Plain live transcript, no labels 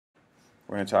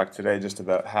We're going to talk today just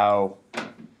about how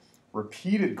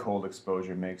repeated cold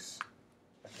exposure makes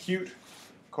acute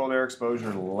cold air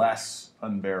exposure less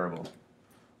unbearable,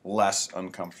 less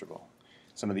uncomfortable.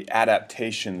 Some of the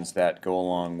adaptations that go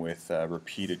along with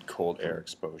repeated cold air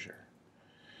exposure.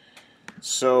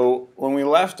 So when we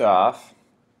left off,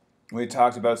 we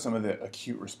talked about some of the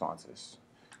acute responses.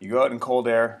 You go out in cold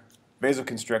air,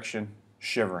 vasoconstriction,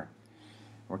 shivering.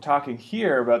 We're talking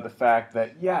here about the fact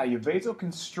that, yeah, you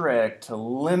vasoconstrict to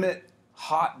limit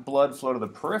hot blood flow to the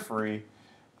periphery,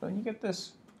 but then you get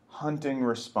this hunting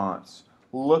response,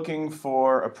 looking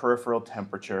for a peripheral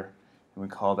temperature, and we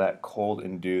call that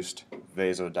cold-induced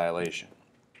vasodilation.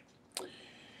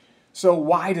 So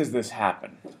why does this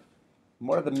happen?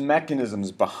 What are the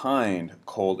mechanisms behind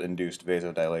cold-induced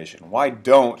vasodilation? Why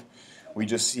don't we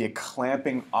just see a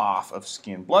clamping off of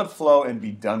skin blood flow and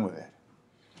be done with it?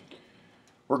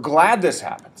 We're glad this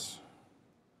happens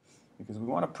because we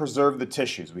want to preserve the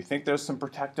tissues. We think there's some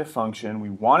protective function. We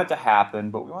want it to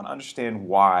happen, but we want to understand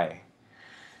why.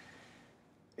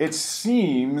 It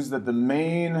seems that the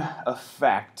main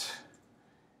effect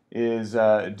is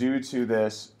due to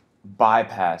this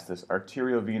bypass, this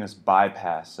arteriovenous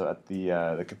bypass. So at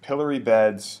the capillary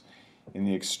beds in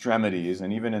the extremities,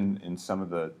 and even in some of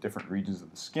the different regions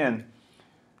of the skin,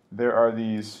 there are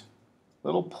these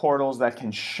little portals that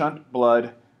can shunt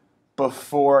blood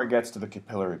before it gets to the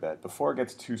capillary bed, before it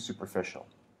gets too superficial.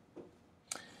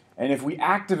 And if we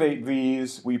activate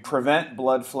these, we prevent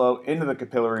blood flow into the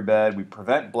capillary bed, we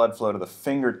prevent blood flow to the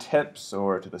fingertips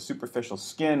or to the superficial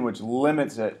skin, which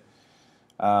limits it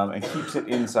and keeps it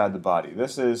inside the body.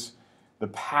 This is the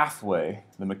pathway,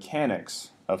 the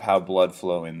mechanics of how blood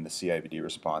flow in the CIVD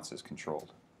response is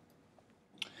controlled.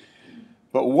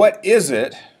 But what is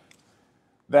it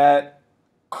that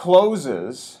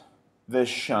closes this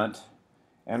shunt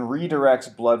and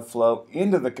redirects blood flow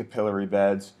into the capillary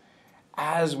beds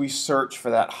as we search for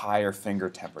that higher finger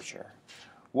temperature?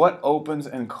 What opens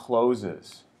and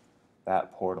closes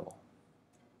that portal?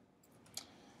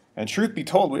 And truth be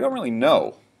told, we don't really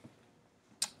know.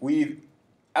 We've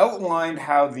outlined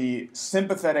how the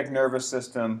sympathetic nervous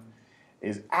system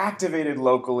is activated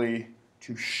locally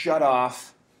to shut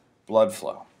off blood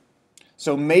flow.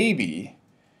 So maybe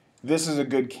this is a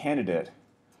good candidate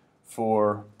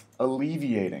for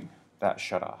alleviating that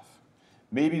shutoff.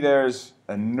 Maybe there's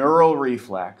a neural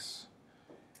reflex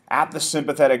at the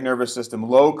sympathetic nervous system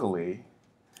locally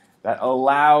that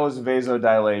allows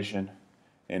vasodilation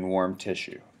in warm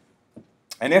tissue.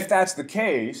 And if that's the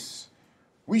case,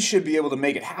 we should be able to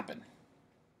make it happen.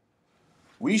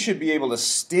 We should be able to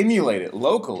stimulate it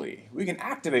locally. We can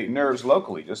activate nerves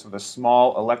locally just with a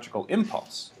small electrical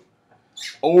impulse,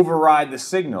 override the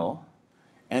signal,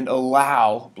 and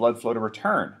allow blood flow to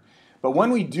return. But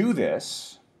when we do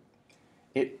this,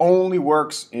 it only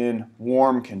works in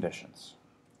warm conditions.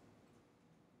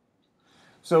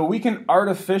 So we can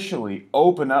artificially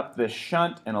open up this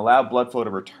shunt and allow blood flow to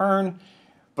return,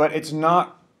 but it's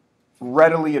not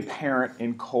readily apparent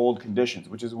in cold conditions,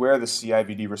 which is where the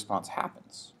CIVD response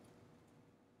happens.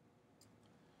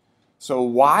 So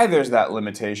why there's that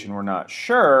limitation, we're not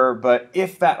sure, but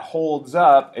if that holds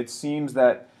up, it seems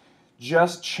that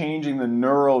just changing the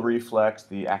neural reflex,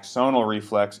 the axonal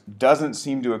reflex, doesn't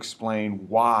seem to explain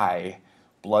why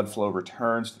blood flow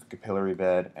returns to the capillary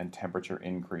bed and temperature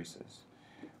increases.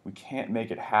 We can't make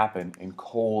it happen in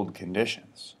cold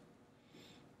conditions.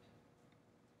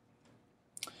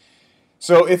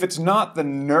 So if it's not the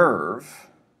nerve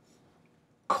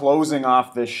closing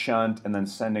off this shunt and then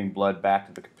sending blood back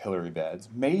to the capillary beds,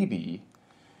 maybe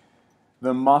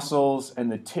the muscles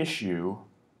and the tissue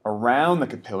around the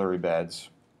capillary beds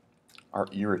are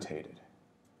irritated.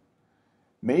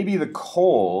 Maybe the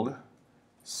cold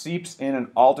seeps in and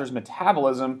alters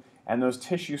metabolism, and those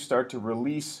tissues start to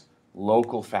release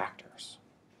local factors.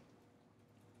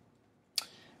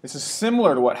 This is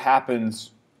similar to what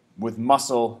happens with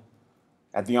muscle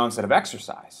at the onset of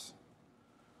exercise.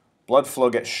 Blood flow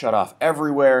gets shut off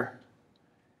everywhere,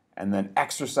 and then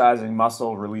exercising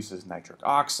muscle releases nitric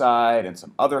oxide and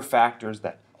some other factors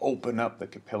that open up the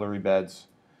capillary beds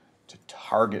to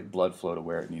target blood flow to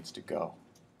where it needs to go.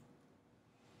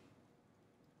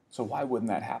 So why wouldn't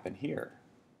that happen here?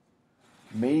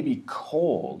 Maybe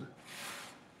cold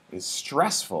is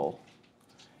stressful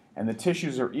and the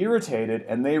tissues are irritated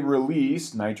and they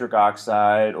release nitric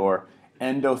oxide or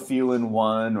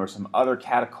endothelin-1 or some other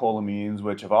catecholamines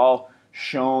which have all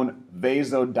shown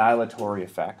vasodilatory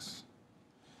effects.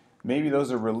 Maybe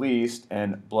those are released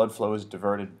and blood flow is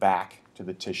diverted back to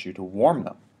the tissue to warm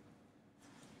them.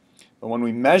 But when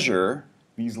we measure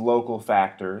these local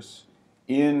factors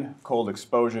in cold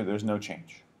exposure, there's no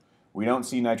change. We don't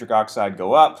see nitric oxide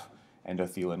go up,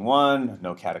 endothelin-1,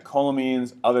 no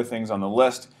catecholamines, other things on the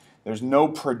list. There's no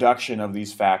production of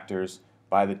these factors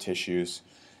by the tissues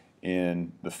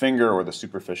in the finger or the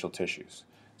superficial tissues.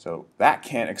 So that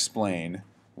can't explain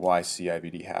why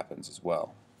CIVD happens as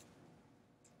well.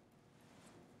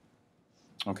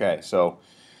 Okay, so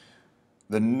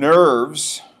the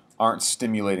nerves aren't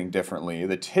stimulating differently.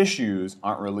 The tissues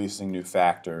aren't releasing new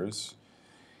factors.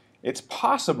 It's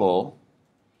possible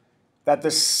that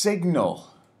the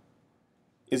signal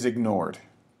is ignored.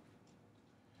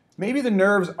 Maybe the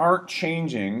nerves aren't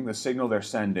changing the signal they're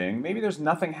sending. Maybe there's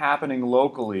nothing happening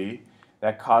locally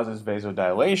that causes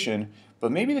vasodilation,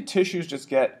 but maybe the tissues just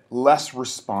get less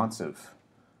responsive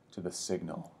to the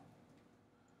signal.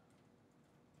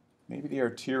 Maybe the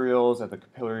arterioles at the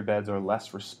capillary beds are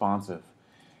less responsive.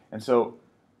 And so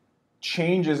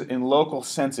changes in local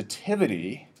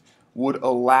sensitivity would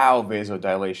allow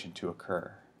vasodilation to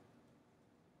occur.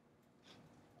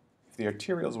 If the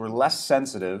arterioles were less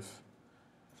sensitive,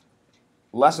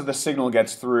 less of the signal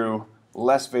gets through,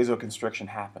 less vasoconstriction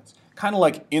happens. Kind of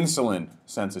like insulin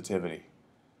sensitivity,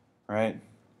 right?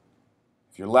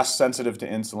 If you're less sensitive to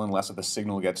insulin, less of the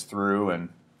signal gets through and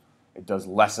it does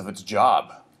less of its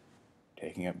job,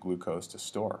 taking up glucose to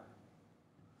store.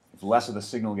 If less of the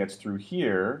signal gets through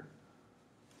here,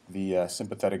 the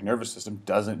sympathetic nervous system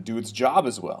doesn't do its job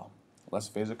as well. Less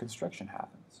vasoconstriction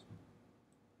happens.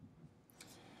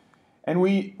 And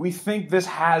we think this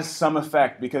has some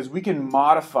effect because we can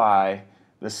modify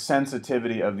the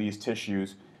sensitivity of these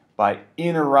tissues by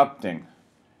interrupting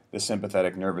the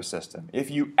sympathetic nervous system.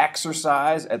 If you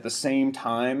exercise at the same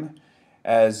time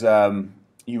as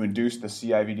you induce the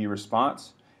CIVD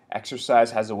response,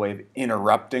 exercise has a way of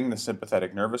interrupting the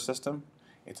sympathetic nervous system.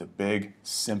 It's a big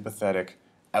sympathetic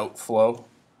outflow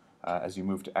as you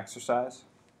move to exercise.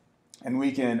 And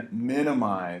we can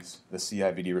minimize the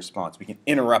CIVD response. We can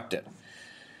interrupt it.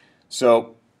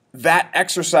 So that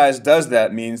exercise does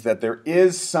that, means that there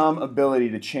is some ability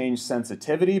to change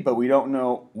sensitivity, but we don't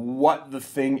know what the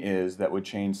thing is that would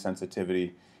change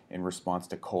sensitivity in response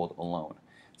to cold alone.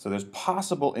 So there's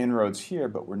possible inroads here,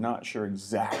 but we're not sure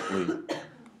exactly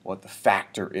what the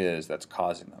factor is that's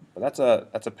causing them. But that's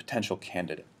a potential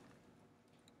candidate.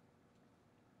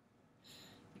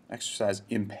 Exercise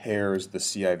impairs the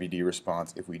CIVD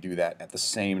response if we do that at the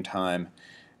same time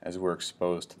as we're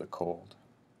exposed to the cold.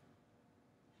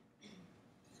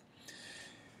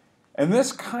 And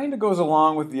this kind of goes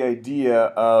along with the idea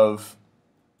of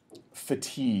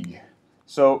fatigue.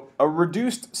 So a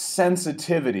reduced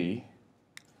sensitivity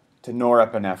to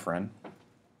norepinephrine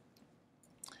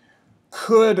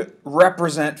could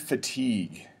represent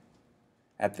fatigue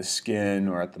at the skin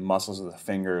or at the muscles of the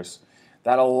fingers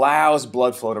that allows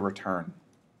blood flow to return.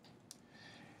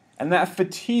 And that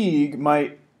fatigue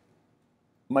might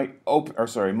open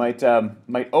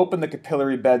the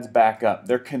capillary beds back up.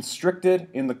 They're constricted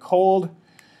in the cold,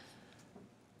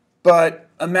 but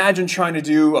imagine trying to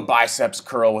do a biceps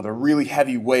curl with a really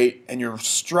heavy weight and you're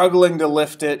struggling to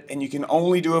lift it and you can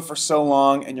only do it for so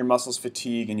long and your muscles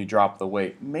fatigue and you drop the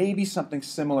weight. Maybe something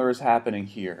similar is happening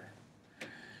here.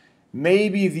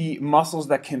 Maybe the muscles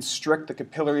that constrict the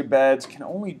capillary beds can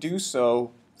only do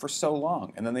so for so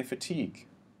long and then they fatigue.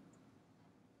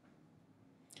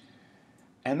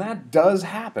 And that does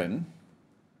happen,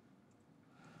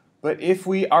 but if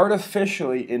we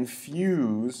artificially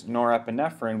infuse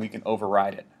norepinephrine, we can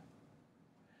override it.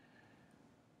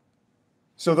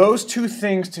 So those two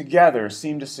things together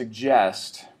seem to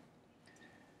suggest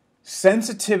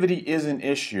sensitivity is an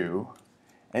issue,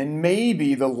 and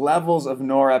maybe the levels of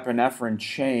norepinephrine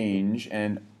change,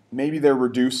 and maybe they're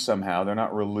reduced somehow. They're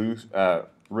not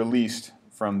released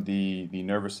from the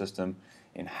nervous system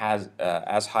in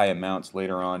as high amounts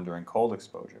later on during cold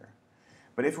exposure.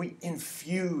 But if we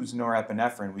infuse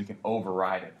norepinephrine, we can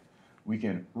override it. We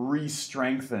can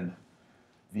re-strengthen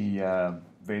the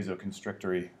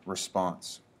vasoconstrictory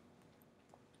response.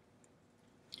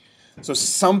 So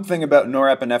something about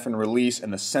norepinephrine release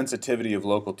and the sensitivity of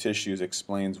local tissues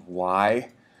explains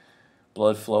why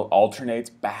blood flow alternates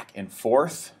back and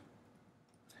forth.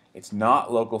 It's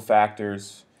not local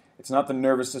factors. It's not the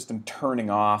nervous system turning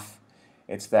off.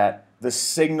 It's that the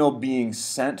signal being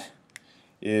sent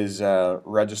is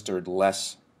registered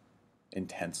less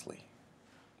intensely.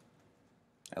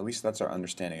 At least that's our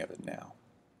understanding of it now.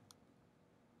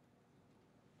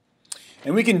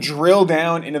 And we can drill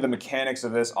down into the mechanics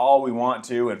of this all we want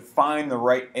to and find the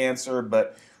right answer,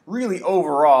 but really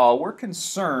overall, we're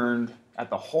concerned at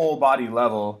the whole body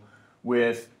level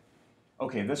with,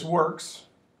 okay, this works.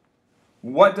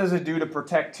 What does it do to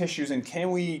protect tissues, and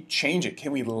can we change it?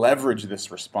 Can we leverage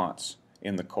this response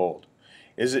in the cold?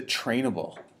 Is it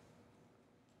trainable?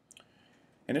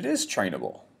 And it is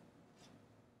trainable.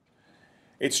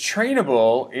 It's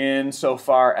trainable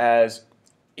insofar as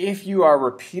if you are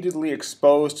repeatedly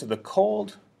exposed to the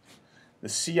cold, the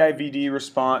CIVD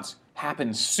response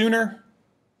happens sooner,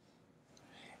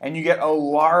 and you get a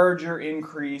larger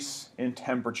increase in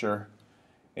temperature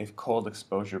if cold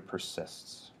exposure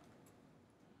persists.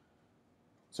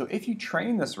 So if you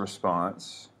train this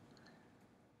response,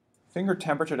 finger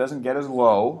temperature doesn't get as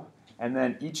low, and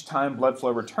then each time blood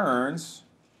flow returns,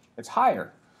 it's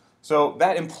higher. So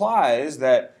that implies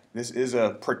that this is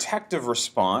a protective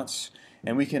response,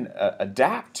 and we can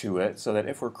adapt to it so that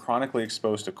if we're chronically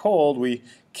exposed to cold, we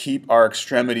keep our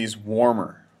extremities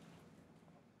warmer.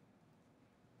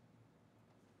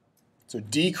 So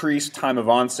decreased time of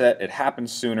onset, it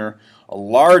happens sooner, a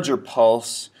larger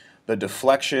pulse, the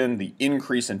deflection, the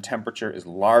increase in temperature is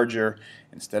larger.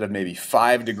 Instead of maybe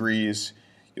 5 degrees,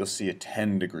 you'll see a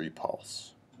 10-degree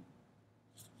pulse.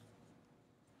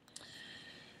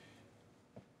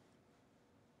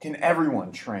 Can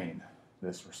everyone train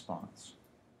this response?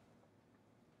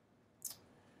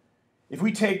 If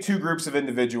we take two groups of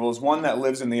individuals, one that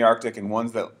lives in the Arctic and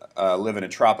ones that live in a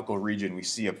tropical region, we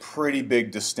see a pretty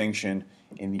big distinction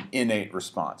in the innate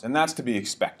response, and that's to be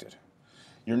expected.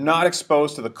 You're not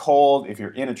exposed to the cold if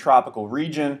you're in a tropical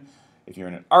region. If you're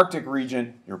in an Arctic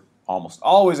region, you're almost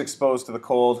always exposed to the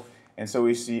cold, and so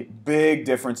we see big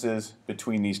differences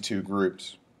between these two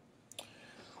groups.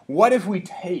 What if we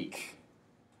take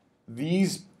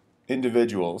these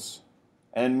individuals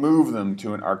and move them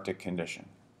to an Arctic condition?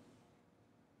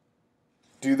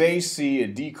 Do they see a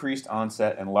decreased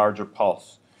onset and larger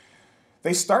pulse?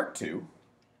 They start to,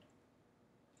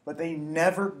 but they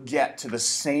never get to the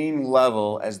same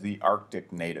level as the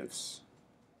Arctic natives.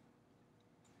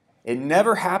 It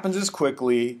never happens as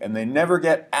quickly, and they never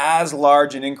get as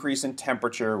large an increase in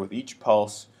temperature with each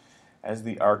pulse as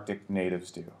the Arctic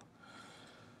natives do.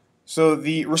 So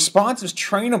the response is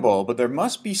trainable, but there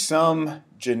must be some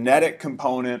genetic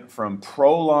component from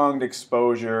prolonged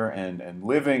exposure and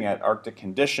living at Arctic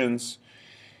conditions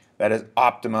that has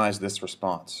optimized this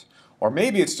response. Or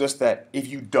maybe it's just that if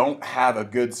you don't have a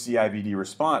good CIVD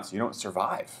response, you don't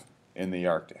survive in the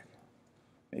Arctic.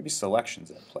 Maybe selection's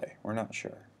at play. We're not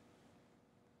sure.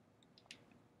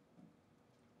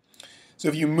 So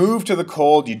if you move to the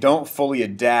cold, you don't fully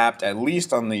adapt, at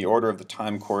least on the order of the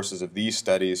time courses of these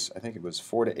studies. I think it was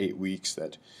 4 to 8 weeks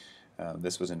that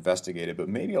this was investigated, but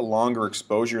maybe a longer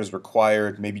exposure is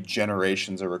required, maybe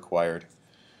generations are required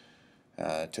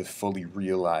to fully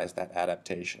realize that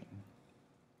adaptation.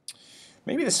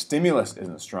 Maybe the stimulus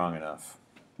isn't strong enough.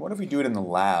 What if we do it in the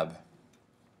lab?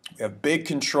 We have big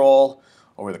control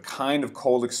over the kind of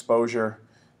cold exposure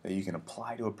that you can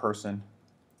apply to a person.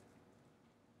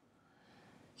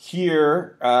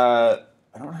 Here, I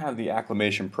don't have the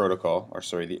acclimatization protocol.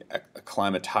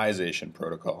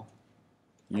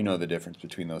 You know the difference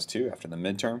between those two after the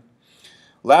midterm.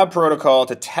 Lab protocol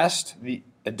to test the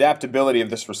adaptability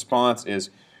of this response is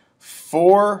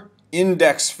 4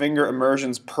 index finger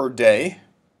immersions per day,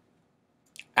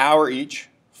 hour each,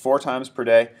 4 times per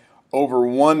day, over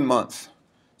 1 month.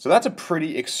 So that's a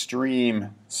pretty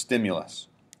extreme stimulus.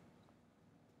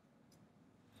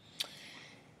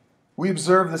 We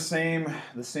observe the same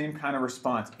kind of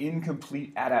response,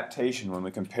 incomplete adaptation when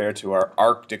we compare to our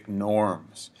Arctic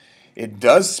norms. It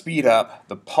does speed up,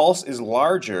 the pulse is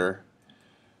larger,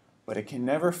 but it can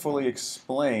never fully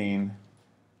explain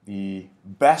the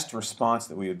best response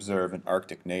that we observe in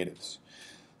Arctic natives.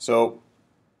 So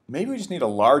maybe we just need a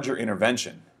larger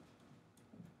intervention.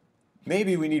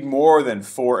 Maybe we need more than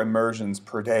 4 immersions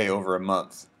per day over a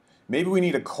month. Maybe we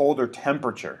need a colder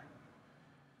temperature.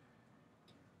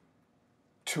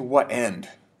 To what end?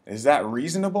 Is that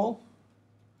reasonable?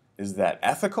 Is that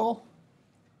ethical?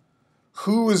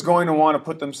 Who is going to want to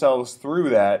put themselves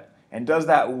through that, and does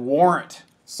that warrant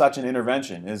such an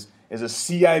intervention? Is a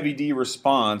CIVD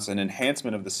response, an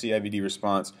enhancement of the CIVD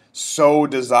response, so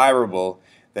desirable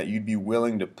that you'd be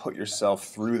willing to put yourself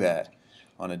through that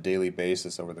on a daily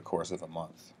basis over the course of a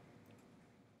month?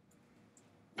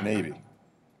 Maybe.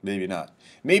 Maybe not.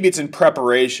 Maybe it's in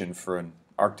preparation for an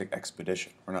Arctic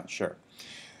expedition. We're not sure.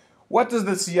 What does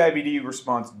the CIVD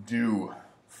response do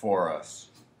for us?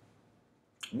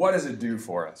 What does it do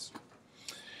for us?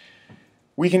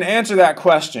 We can answer that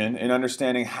question in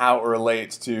understanding how it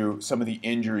relates to some of the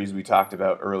injuries we talked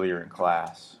about earlier in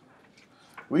class.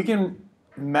 We can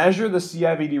measure the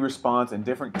CIVD response and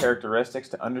different characteristics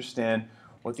to understand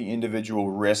what the individual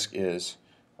risk is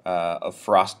of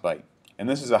frostbite. And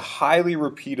this is a highly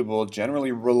repeatable,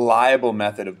 generally reliable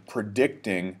method of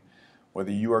predicting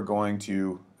whether you are going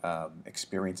to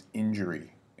experience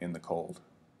injury in the cold?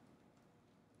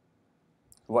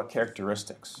 What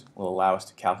characteristics will allow us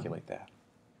to calculate that?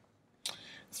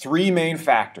 Three main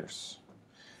factors.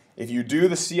 If you do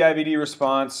the CIVD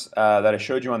response that I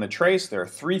showed you on the trace, there are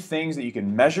three things that you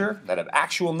can measure that have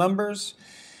actual numbers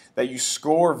that you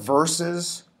score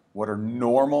versus what are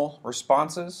normal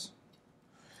responses.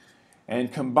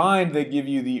 And combined, they give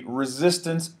you the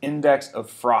resistance index of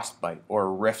frostbite,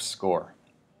 or RIF score.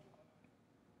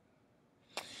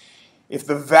 If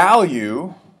the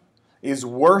value is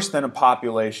worse than a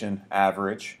population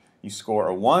average, you score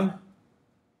a 1.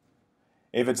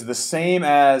 If it's the same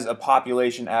as a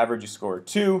population average, you score a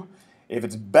 2. If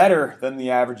it's better than the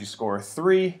average, you score a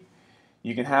 3.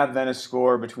 You can have then a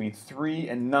score between 3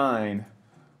 and 9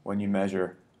 when you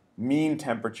measure mean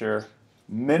temperature,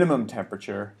 minimum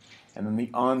temperature, and then the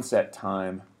onset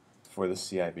time for the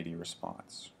CIVD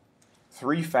response.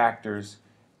 Three factors,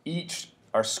 each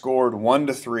are scored 1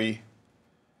 to 3,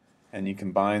 and you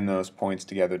combine those points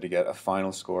together to get a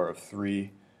final score of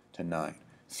 3 to 9.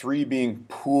 3 being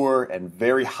poor and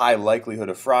very high likelihood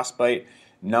of frostbite,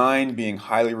 9 being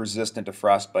highly resistant to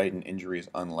frostbite and injury is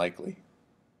unlikely.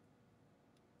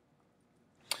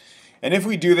 And if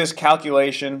we do this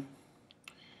calculation,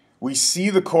 we see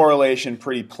the correlation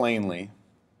pretty plainly.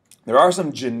 There are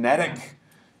some genetic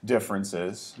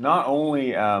differences, not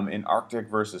only in Arctic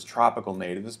versus tropical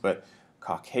natives, but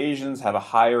Caucasians have a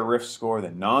higher RIF score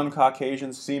than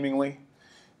non-Caucasians, seemingly.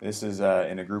 This is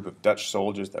in a group of Dutch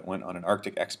soldiers that went on an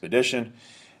Arctic expedition,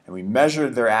 and we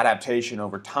measured their adaptation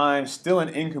over time. Still an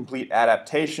incomplete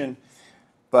adaptation,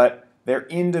 but their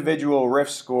individual RIF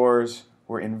scores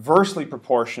were inversely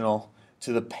proportional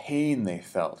to the pain they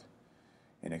felt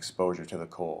in exposure to the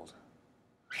cold.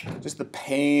 Just the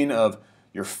pain of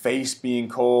your face being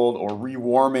cold or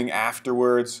rewarming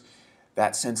afterwards,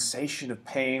 that sensation of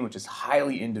pain, which is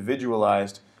highly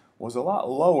individualized, was a lot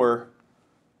lower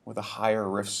with a higher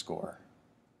RIF score.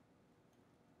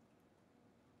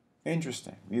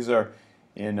 Interesting. These are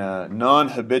in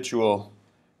non-habitual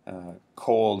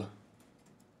cold.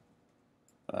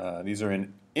 These are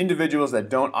in individuals that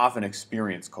don't often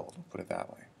experience cold, we'll put it that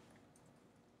way.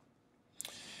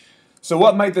 So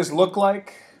what might this look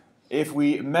like if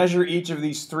we measure each of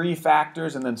these three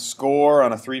factors and then score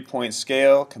on a 3-point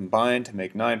scale combined to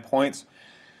make 9 points?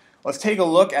 Let's take a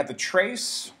look at the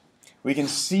trace. We can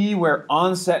see where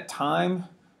onset time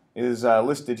is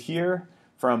listed here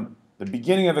from the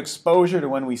beginning of exposure to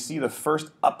when we see the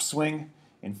first upswing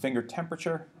in finger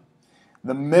temperature.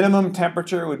 The minimum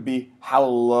temperature would be how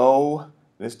low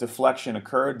this deflection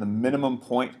occurred, the minimum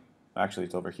point, actually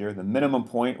it's over here, the minimum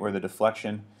point where the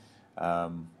deflection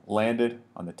landed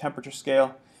on the temperature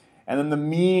scale. And then the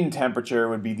mean temperature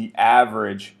would be the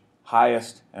average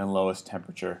highest and lowest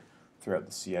temperature throughout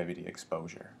the CIVD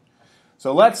exposure.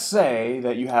 So let's say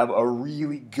that you have a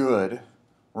really good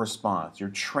response. You're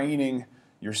training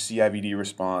your CIVD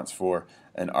response for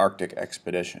an Arctic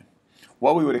expedition.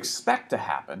 What we would expect to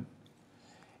happen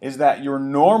is that your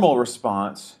normal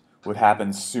response would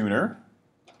happen sooner,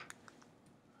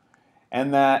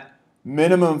 and that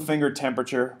minimum finger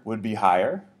temperature would be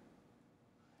higher.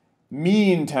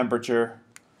 Mean temperature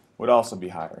would also be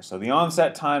higher. So the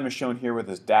onset time is shown here with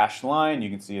this dashed line.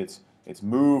 You can see it's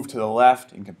moved to the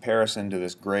left in comparison to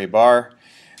this gray bar.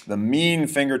 The mean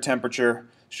finger temperature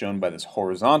shown by this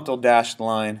horizontal dashed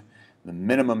line. The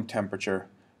minimum temperature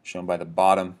shown by the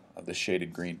bottom of the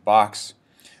shaded green box.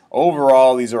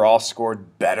 Overall, these are all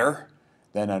scored better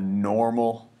than a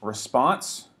normal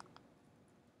response,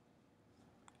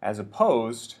 as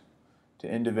opposed to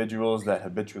individuals that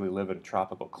habitually live in a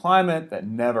tropical climate that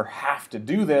never have to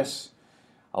do this.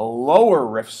 A lower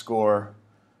RIF score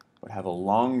would have a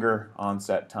longer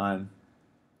onset time,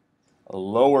 a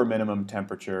lower minimum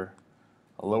temperature,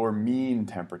 a lower mean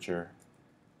temperature,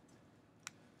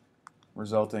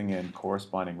 resulting in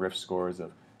corresponding RIF scores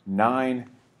of 9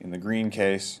 in the green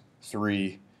case,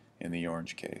 3 in the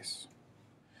orange case.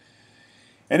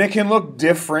 And it can look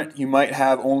different. You might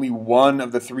have only one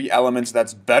of the three elements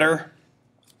that's better.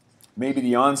 Maybe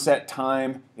the onset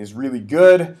time is really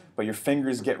good, but your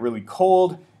fingers get really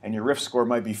cold, and your RIF score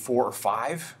might be 4 or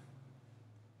 5.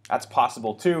 That's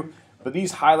possible too, but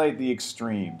these highlight the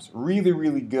extremes. Really,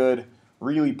 really good,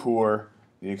 really poor,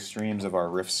 the extremes of our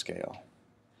RIF scale.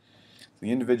 The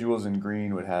individuals in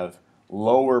green would have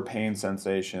lower pain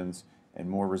sensations and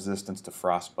more resistance to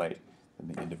frostbite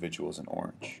than the individuals in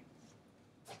orange.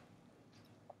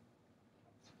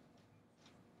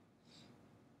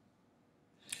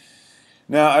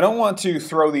 Now, I don't want to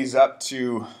throw these up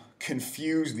to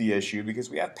confuse the issue because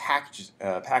we have packaged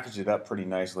it up pretty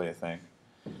nicely, I think.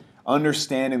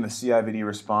 understanding the CIVD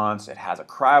response. It has a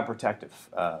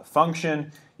cryoprotective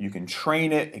function. You can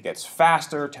train it. It gets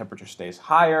faster. Temperature stays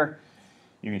higher.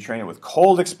 You can train it with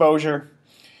cold exposure.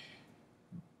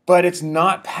 But it's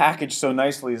not packaged so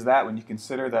nicely as that when you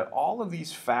consider that all of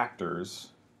these factors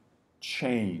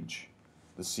change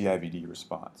the CIVD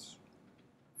response.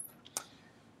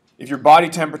 If your body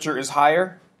temperature is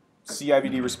higher,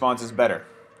 CIVD response is better.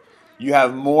 You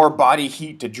have more body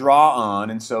heat to draw on,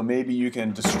 and so maybe you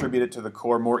can distribute it to the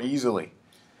core more easily.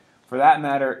 For that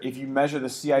matter, if you measure the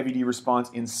CIVD response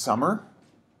in summer,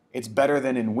 it's better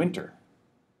than in winter,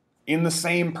 in the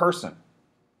same person.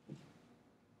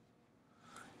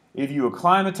 If you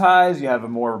acclimatize, you have a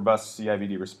more robust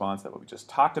CIVD response than what we just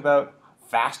talked about,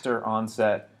 faster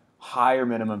onset, higher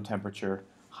minimum temperature,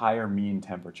 higher mean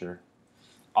temperature.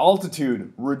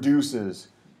 Altitude reduces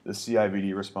the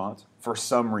CIVD response for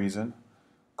some reason.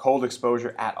 Cold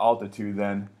exposure at altitude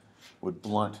then would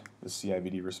blunt the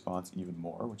CIVD response even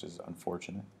more, which is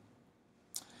unfortunate.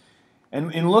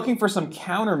 And in looking for some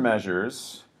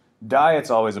countermeasures, diet's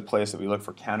always a place that we look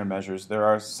for countermeasures. There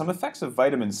are some effects of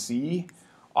vitamin C,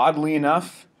 oddly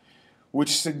enough,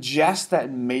 which suggests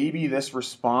that maybe this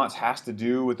response has to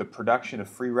do with the production of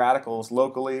free radicals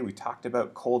locally. We talked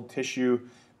about cold tissue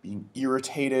being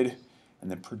irritated and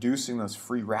then producing those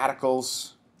free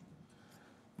radicals.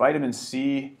 Vitamin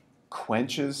C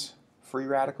quenches free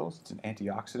radicals. It's an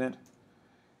antioxidant.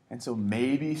 And so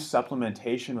maybe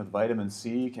supplementation with vitamin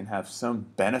C can have some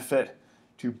benefit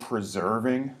to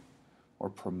preserving or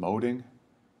promoting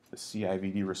the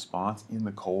CIVD response in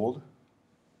the cold.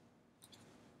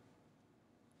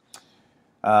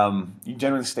 You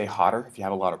generally stay hotter if you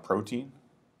have a lot of protein.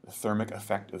 The thermic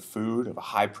effect of food, of a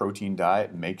high protein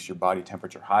diet, makes your body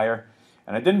temperature higher.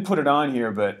 And I didn't put it on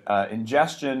here, but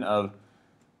ingestion of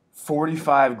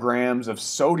 45 grams of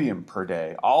sodium per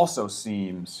day also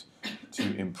seems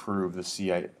to improve the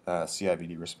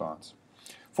CIVD response.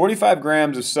 45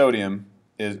 grams of sodium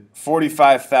is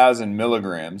 45,000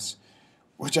 milligrams,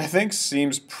 which I think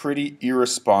seems pretty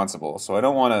irresponsible. So I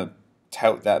don't want to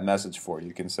tout that message for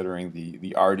you, considering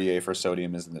the RDA for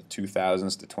sodium is in the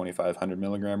 2,000s to 2,500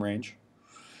 milligram range.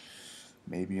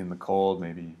 Maybe in the cold,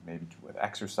 maybe with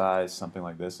exercise, something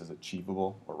like this is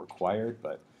achievable or required,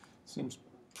 but it seems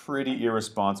pretty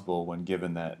irresponsible when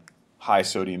given that high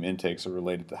sodium intakes are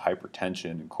related to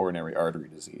hypertension and coronary artery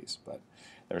disease. But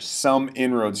there's some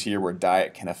inroads here where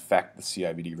diet can affect the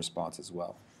CIVD response as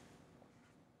well.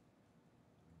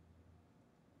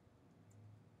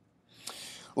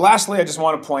 Lastly, I just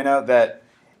want to point out that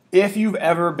if you've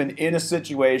ever been in a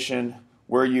situation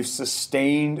where you've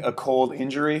sustained a cold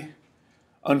injury,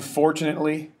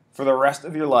 unfortunately, for the rest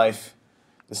of your life,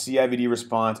 the CIVD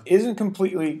response isn't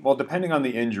completely, well, depending on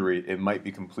the injury, it might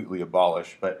be completely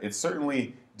abolished, but it's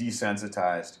certainly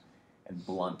desensitized and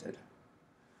blunted.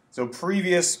 So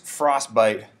previous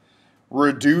frostbite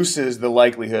reduces the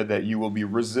likelihood that you will be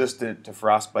resistant to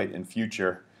frostbite in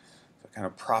future. It kind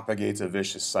of propagates a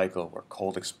vicious cycle where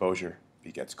cold exposure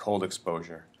begets cold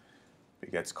exposure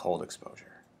begets cold exposure.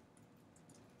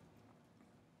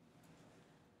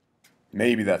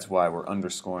 Maybe that's why we're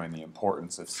underscoring the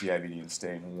importance of CIVD and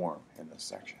staying warm in this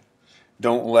section.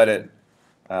 Don't let it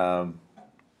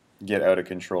get out of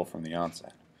control from the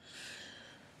onset.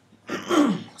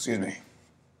 Excuse me.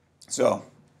 So,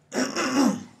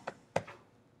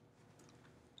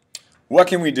 what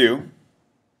can we do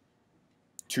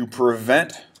to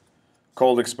prevent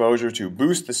cold exposure, to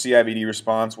boost the CIVD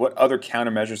response? What other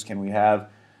countermeasures can we have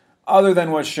other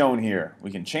than what's shown here?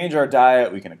 We can change our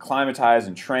diet, we can acclimatize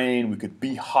and train, we could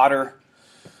be hotter,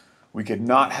 we could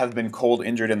not have been cold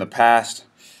injured in the past.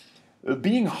 The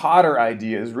being hotter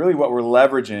idea is really what we're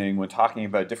leveraging when talking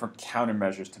about different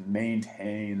countermeasures to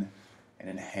maintain and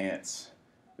enhance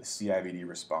the CIVD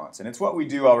response. And it's what we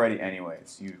do already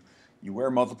anyways. You wear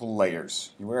multiple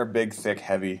layers. You wear a big, thick,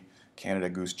 heavy Canada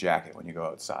Goose jacket when you go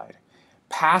outside.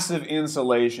 Passive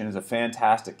insulation is a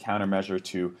fantastic countermeasure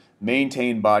to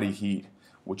maintain body heat,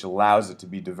 which allows it to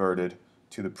be diverted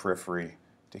to the periphery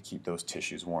to keep those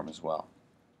tissues warm as well.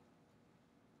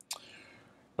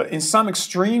 But in some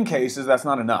extreme cases, that's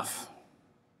not enough.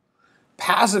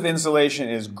 Passive insulation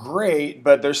is great,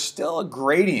 but there's still a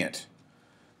gradient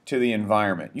to the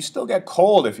environment. You still get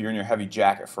cold if you're in your heavy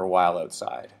jacket for a while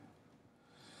outside.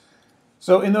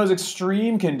 So in those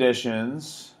extreme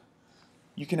conditions,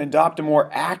 you can adopt a more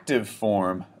active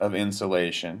form of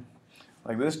insulation,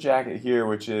 like this jacket here,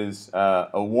 which is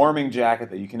a warming jacket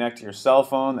that you connect to your cell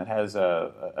phone that has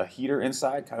a heater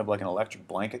inside, kind of like an electric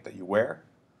blanket that you wear.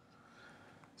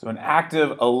 So an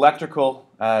active electrical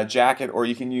jacket, or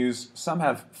you can use, some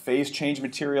have phase change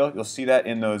material. You'll see that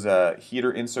in those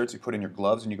heater inserts you put in your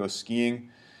gloves when you go skiing.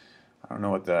 I don't know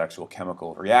what the actual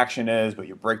chemical reaction is, but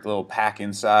you break the little pack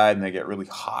inside and they get really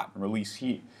hot and release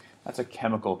heat. That's a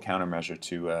chemical countermeasure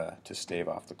to stave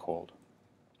off the cold.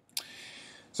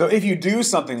 So if you do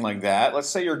something like that, let's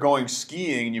say you're going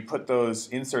skiing and you put those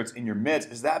inserts in your mitts,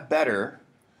 is that better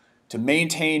to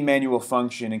maintain manual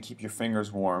function and keep your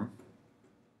fingers warm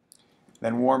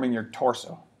than warming your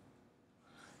torso?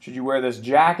 Should you wear this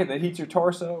jacket that heats your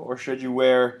torso, or should you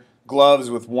wear gloves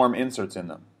with warm inserts in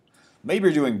them? Maybe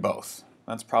you're doing both.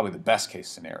 That's probably the best case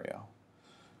scenario.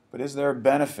 But is there a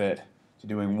benefit to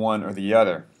doing one or the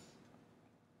other?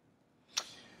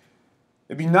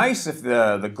 It'd be nice if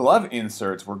the glove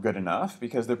inserts were good enough,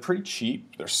 because they're pretty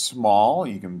cheap, they're small,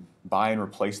 you can buy and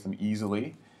replace them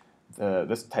easily.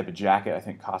 This type of jacket I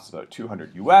think costs about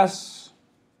 $200 US,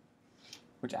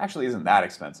 which actually isn't that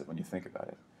expensive when you think about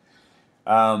it.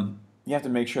 You have to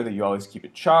make sure that you always keep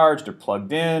it charged or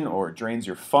plugged in, or it drains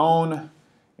your phone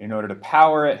in order to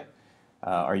power it.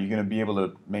 Are you going to be able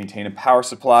to maintain a power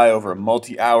supply over a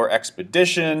multi-hour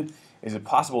expedition? Is it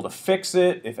possible to fix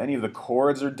it if any of the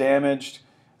cords are damaged?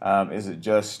 Is it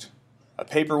just a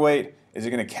paperweight? Is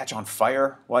it going to catch on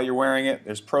fire while you're wearing it?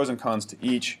 There's pros and cons to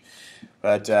each.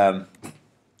 But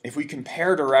if we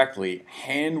compare directly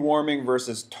hand warming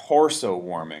versus torso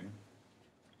warming,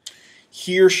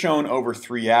 here shown over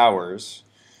 3 hours,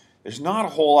 there's not a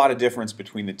whole lot of difference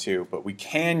between the two, but we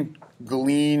can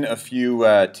glean a few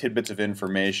tidbits of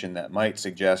information that might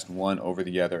suggest one over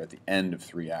the other at the end of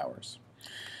 3 hours.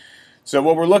 So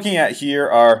what we're looking at here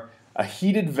are a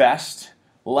heated vest,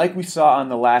 like we saw on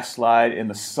the last slide, in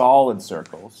the solid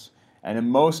circles. And in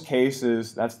most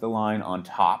cases, that's the line on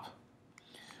top.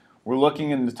 We're looking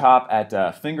in the top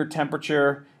at finger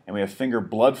temperature, and we have finger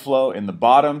blood flow in the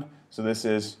bottom. So this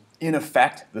is, in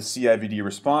effect, the CIVD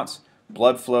response.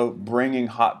 Blood flow bringing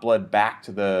hot blood back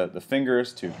to the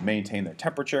fingers to maintain their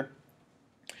temperature.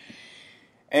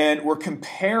 And we're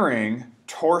comparing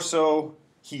torso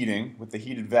heating with the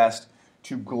heated vest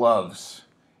to gloves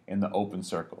in the open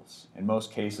circles. In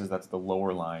most cases, that's the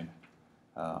lower line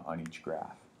on each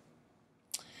graph.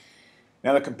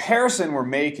 Now, the comparison we're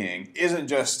making isn't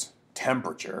just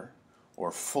temperature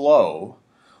or flow.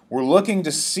 We're looking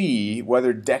to see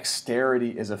whether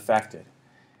dexterity is affected.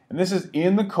 And this is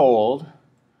in the cold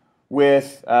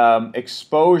with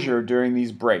exposure during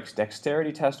these breaks.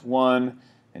 Dexterity test 1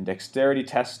 and dexterity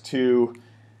test 2.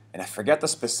 And I forget the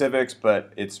specifics,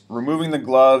 but it's removing the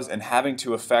gloves and having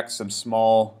to affect some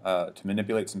small, to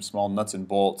manipulate some small nuts and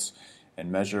bolts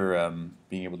and measure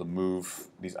being able to move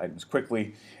these items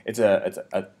quickly. It's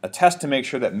a test to make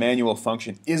sure that manual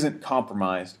function isn't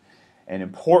compromised. And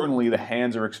importantly, the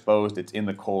hands are exposed. It's in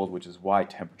the cold, which is why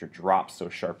temperature drops so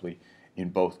sharply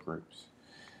in both groups.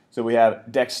 So we have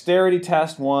dexterity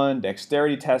test 1,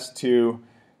 dexterity test 2,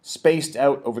 spaced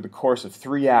out over the course of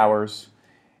 3 hours.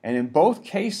 And in both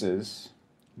cases,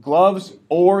 gloves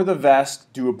or the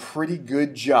vest do a pretty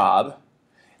good job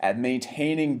at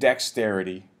maintaining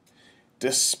dexterity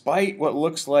despite what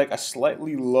looks like a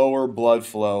slightly lower blood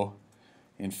flow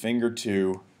in finger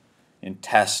 2 in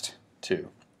test 2.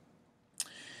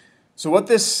 So what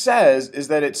this says is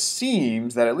that it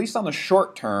seems that, at least on the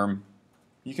short term,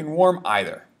 you can warm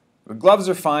either. The gloves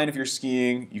are fine if you're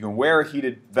skiing. You can wear a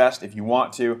heated vest if you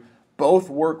want to. Both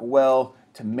work well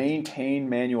to maintain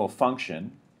manual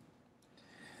function.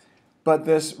 But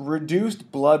this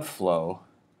reduced blood flow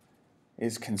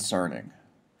is concerning.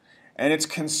 And it's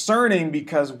concerning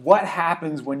because what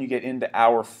happens when you get into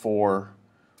hour 4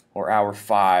 or hour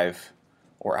 5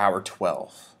 or hour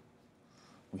 12?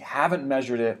 We haven't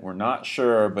measured it, we're not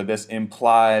sure, but this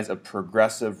implies a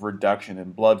progressive reduction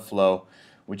in blood flow,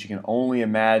 which you can only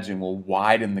imagine will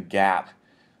widen the gap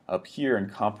up here and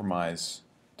compromise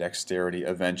dexterity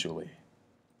eventually.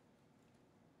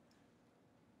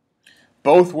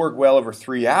 Both work well over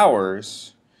 3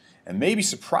 hours, and maybe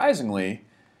surprisingly,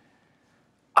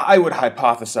 I would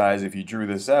hypothesize, if you drew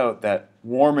this out, that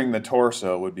warming the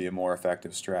torso would be a more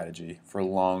effective strategy for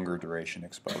longer duration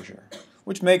exposure,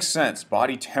 which makes sense.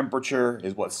 Body temperature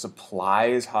is what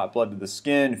supplies hot blood to the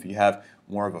skin. If you have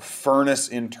more of a furnace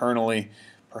internally,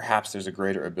 perhaps there's a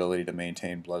greater ability to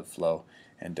maintain blood flow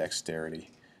and dexterity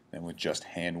than with just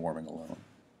hand warming alone.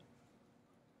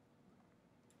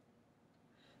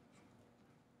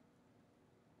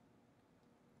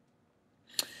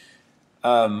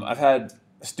 I've had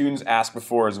students ask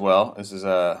before as well. This is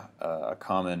a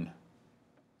common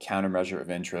countermeasure of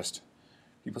interest.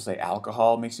 People say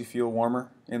alcohol makes you feel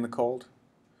warmer in the cold.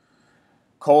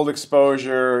 Cold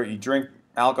exposure, you drink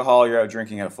alcohol, you're out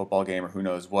drinking at a football game or who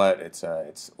knows what.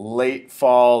 It's late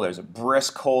fall, there's a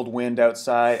brisk cold wind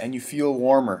outside, and you feel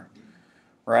warmer,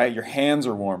 right? Your hands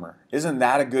are warmer. Isn't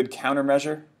that a good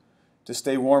countermeasure to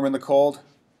stay warm in the cold?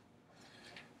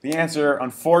 The answer,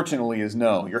 unfortunately, is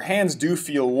no. Your hands do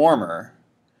feel warmer,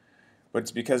 but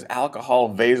it's because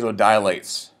alcohol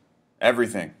vasodilates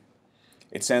everything.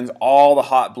 It sends all the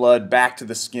hot blood back to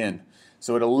the skin,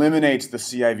 so it eliminates the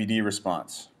CIVD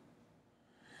response.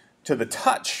 To the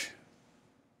touch,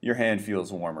 your hand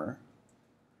feels warmer,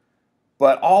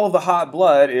 but all of the hot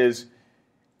blood is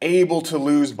able to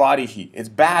lose body heat. It's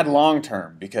bad long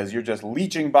term because you're just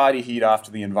leaching body heat off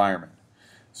to the environment.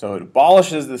 So it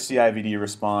abolishes the CIVD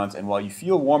response, and while you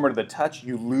feel warmer to the touch,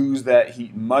 you lose that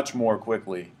heat much more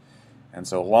quickly. And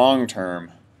so long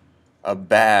term, a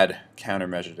bad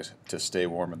countermeasure to stay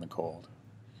warm in the cold.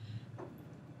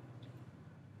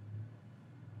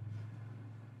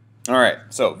 All right,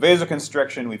 so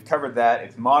vasoconstriction, we've covered that.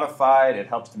 It's modified, it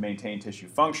helps to maintain tissue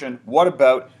function. What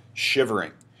about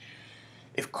shivering?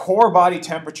 If core body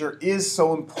temperature is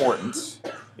so important,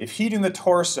 if heating the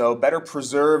torso better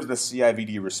preserves the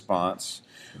CIVD response,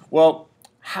 well,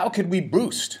 how could we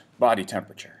boost body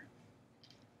temperature?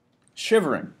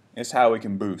 Shivering is how we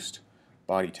can boost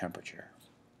body temperature.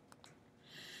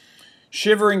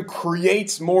 Shivering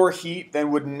creates more heat than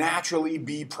would naturally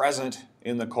be present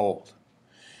in the cold.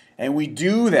 And we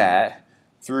do that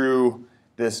through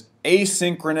this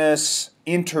asynchronous,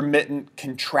 intermittent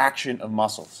contraction of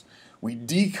muscles. We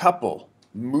decouple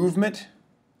movement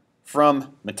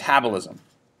from metabolism.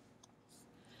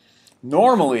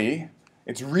 Normally,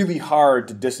 it's really hard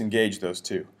to disengage those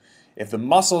two. If the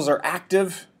muscles are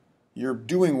active, you're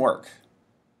doing work,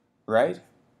 right?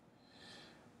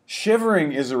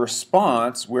 Shivering is a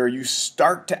response where you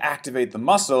start to activate the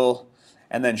muscle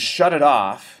and then shut it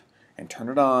off and turn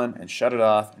it on and shut it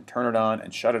off and turn it on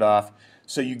and shut it off.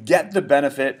 So you get the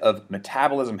benefit of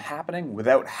metabolism happening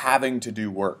without having to do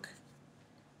work.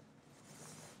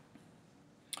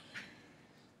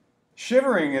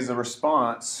 Shivering is a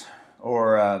response,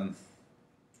 or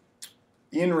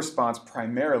in response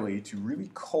primarily to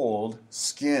really cold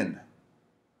skin.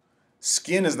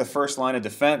 Skin is the first line of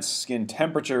defense. Skin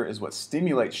temperature is what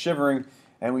stimulates shivering,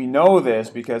 and we know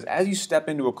this because as you step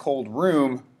into a cold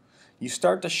room, you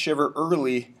start to shiver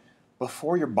early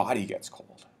before your body gets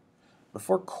cold,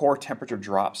 before core temperature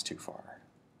drops too far.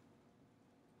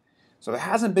 So there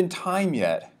hasn't been time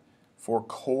yet for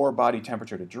core body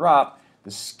temperature to drop.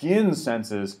 The skin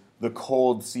senses the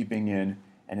cold seeping in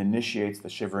and initiates the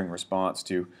shivering response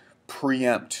to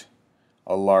preempt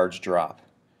a large drop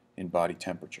in body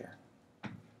temperature.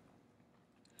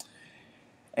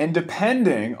 And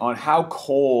depending on how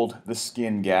cold the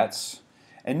skin gets,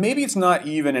 and maybe it's not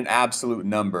even an absolute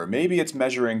number, maybe it's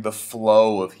measuring the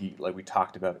flow of heat like we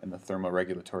talked about in the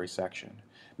thermoregulatory section.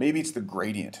 Maybe it's the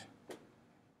gradient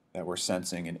that we're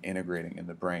sensing and integrating in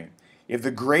the brain. If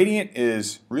the gradient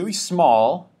is really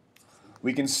small,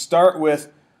 we can start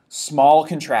with small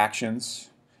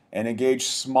contractions and engage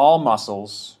small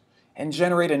muscles and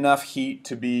generate enough heat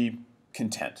to be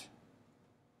content.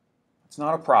 It's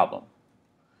not a problem.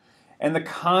 And the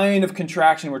kind of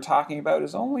contraction we're talking about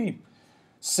is only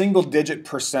single-digit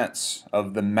percents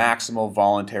of the maximal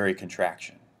voluntary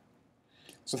contraction.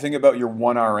 So think about your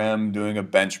 1RM doing a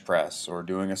bench press or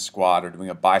doing a squat or doing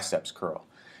a biceps curl.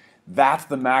 That's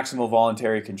the maximal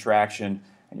voluntary contraction,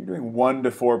 and you're doing 1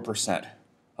 to 4%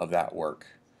 of that work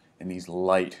in these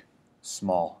light,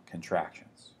 small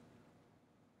contractions.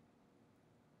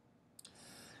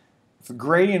 If the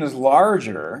gradient is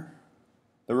larger,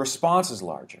 the response is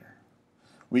larger.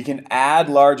 We can add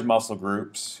large muscle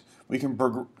groups. We can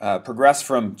progress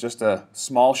from just a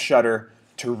small shudder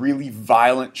to really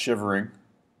violent shivering.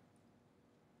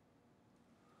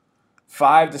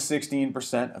 5 to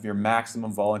 16% of your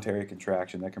maximum voluntary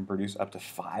contraction that can produce up to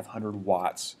 500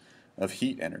 watts of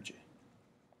heat energy.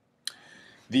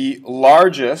 The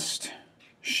largest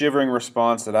shivering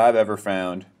response that I've ever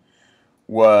found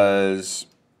was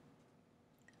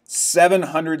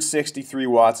 763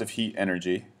 watts of heat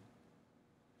energy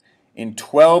in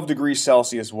 12 degrees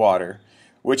Celsius water,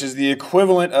 which is the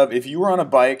equivalent of if you were on a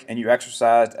bike and you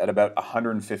exercised at about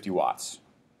 150 watts.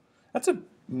 That's a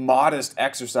modest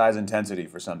exercise intensity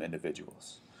for some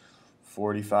individuals.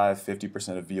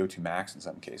 45–50% of VO2 max in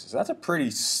some cases. That's a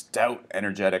pretty stout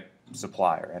energetic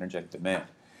supply or energetic demand.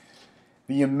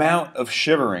 The amount of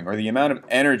shivering or the amount of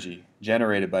energy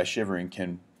generated by shivering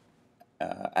can,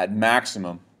 at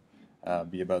maximum,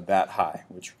 be about that high,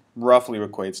 which roughly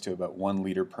equates to about 1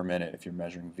 liter per minute if you're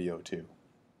measuring VO2.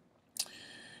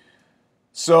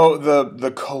 So the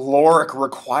caloric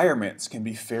requirements can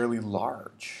be fairly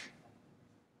large.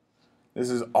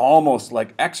 This is almost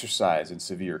like exercise in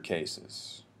severe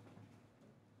cases.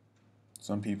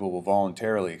 Some people will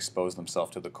voluntarily expose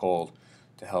themselves to the cold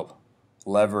to help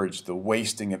leverage the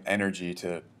wasting of energy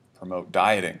to promote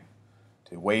dieting,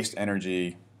 to waste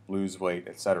energy, lose weight,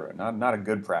 etc. Not a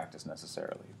good practice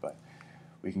necessarily, but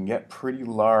we can get pretty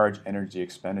large energy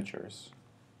expenditures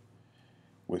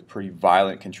with pretty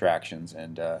violent contractions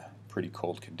and pretty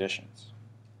cold conditions.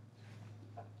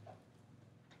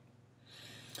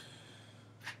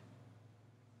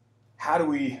 How do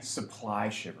we supply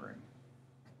shivering?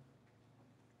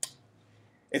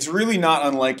 It's really not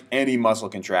unlike any muscle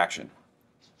contraction.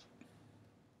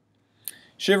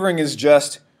 Shivering is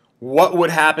just what would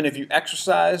happen if you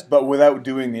exercised but without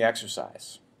doing the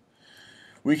exercise.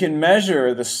 We can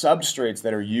measure the substrates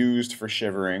that are used for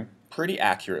shivering pretty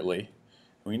accurately.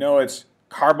 We know it's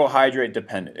carbohydrate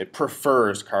dependent. It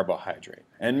prefers carbohydrate.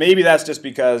 And maybe that's just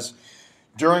because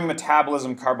during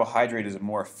metabolism, carbohydrate is a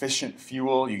more efficient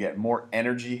fuel. You get more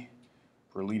energy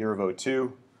per liter of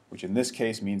O2, which in this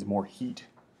case means more heat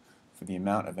for the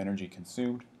amount of energy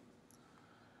consumed.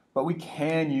 But we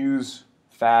can use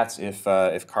fats if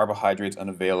carbohydrate's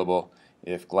unavailable,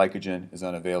 if glycogen is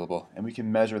unavailable, and we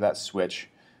can measure that switch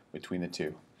between the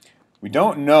two. We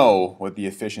don't know what the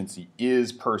efficiency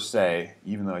is per se,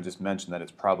 even though I just mentioned that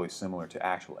it's probably similar to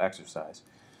actual exercise.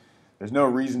 There's no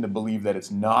reason to believe that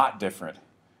it's not different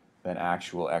than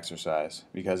actual exercise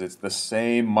because it's the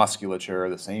same musculature,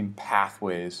 the same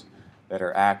pathways that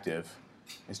are active.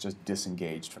 It's just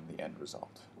disengaged from the end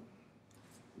result.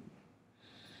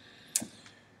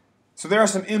 So there are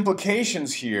some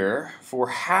implications here for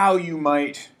how you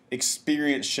might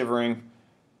experience shivering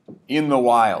in the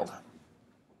wild.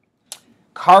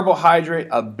 Carbohydrate,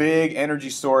 a big energy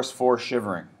source for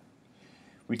shivering.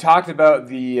 We talked about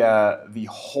the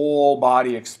whole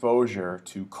body exposure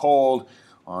to cold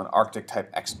on Arctic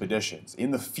type expeditions. In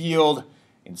the field,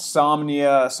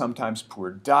 insomnia, sometimes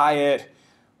poor diet,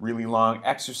 really long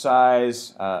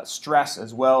exercise, stress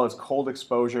as well as cold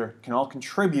exposure can all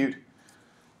contribute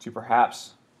to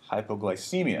perhaps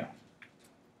hypoglycemia.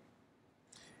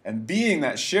 And being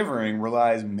that shivering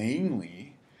relies mainly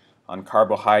on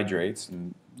carbohydrates,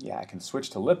 and yeah, I can switch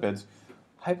to lipids,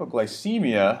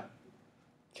 hypoglycemia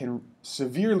can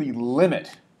severely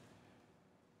limit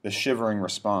the shivering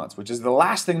response, which is the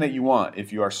last thing that you want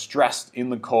if you are stressed in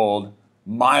the cold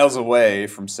miles away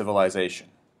from civilization,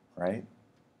 right?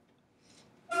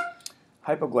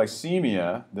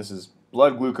 Hypoglycemia, this is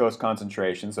blood glucose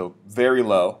concentration, so very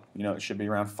low. You know, it should be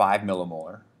around 5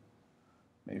 millimolar,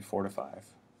 maybe 4 to 5.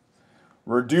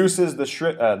 Reduces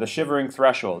the shivering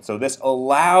threshold. So this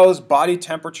allows body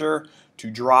temperature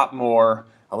to drop more,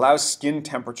 allows skin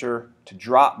temperature to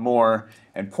drop more,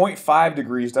 and 0.5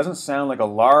 degrees doesn't sound like a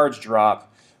large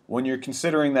drop when you're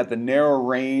considering that the narrow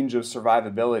range of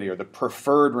survivability, or the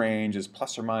preferred range, is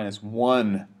plus or minus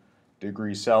 1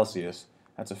 degree Celsius.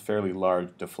 That's a fairly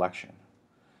large deflection.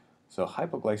 So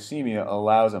hypoglycemia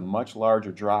allows a much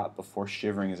larger drop before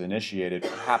shivering is initiated,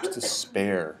 perhaps to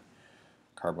spare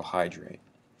carbohydrate.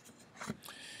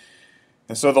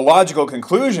 And so the logical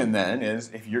conclusion then is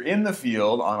if you're in the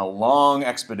field on a long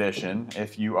expedition,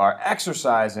 if you are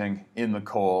exercising in the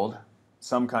cold,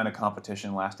 some kind of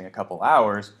competition lasting a couple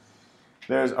hours,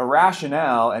 there's a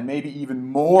rationale, and maybe even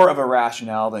more of a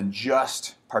rationale than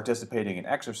just participating in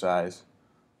exercise,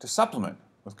 to supplement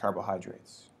with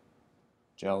carbohydrates.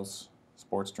 Gels,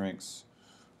 sports drinks,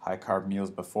 high-carb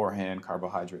meals beforehand,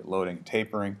 carbohydrate loading,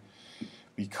 tapering,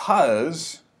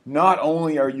 because not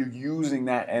only are you using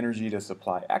that energy to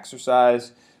supply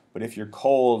exercise, but if you're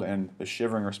cold and the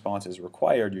shivering response is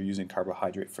required, you're using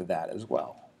carbohydrate for that as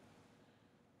well.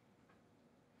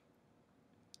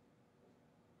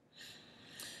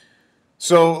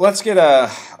 So let's get a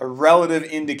relative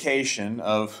indication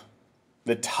of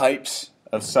the types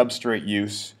of substrate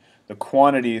use, the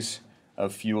quantities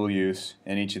of fuel use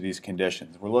in each of these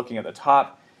conditions. We're looking at the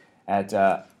top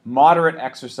at moderate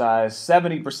exercise,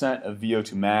 70% of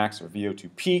VO2 max or VO2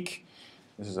 peak.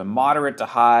 This is a moderate to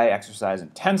high exercise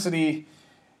intensity.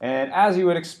 And as you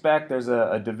would expect, there's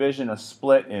a division, a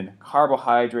split in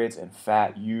carbohydrates and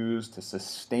fat used to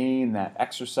sustain that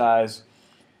exercise.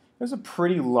 There's a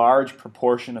pretty large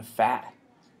proportion of fat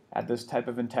at this type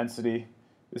of intensity.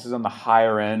 This is on the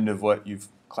higher end of what you've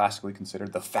classically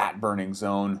considered the fat burning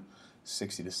zone.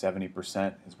 60 to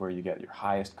 70% is where you get your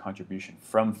highest contribution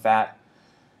from fat.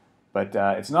 But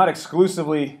it's not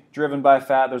exclusively driven by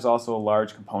fat. There's also a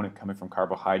large component coming from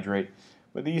carbohydrate.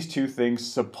 But these two things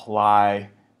supply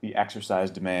the exercise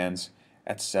demands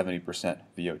at 70%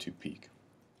 VO2 peak.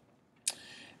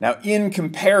 Now, in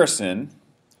comparison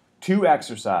to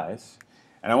exercise,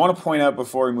 and I want to point out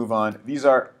before we move on, these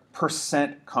are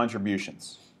percent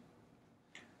contributions.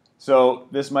 So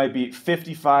this might be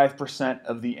 55%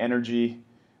 of the energy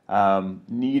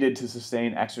needed to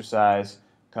sustain exercise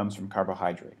comes from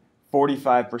carbohydrate.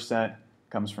 45%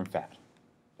 comes from fat.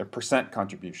 They're percent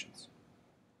contributions.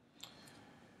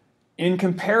 In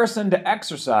comparison to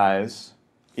exercise,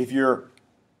 if you're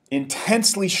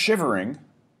intensely shivering,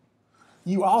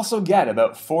 you also get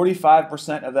about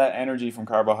 45% of that energy from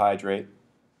carbohydrate,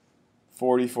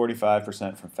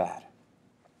 45% from fat.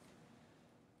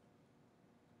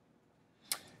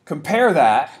 Compare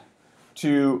that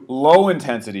to low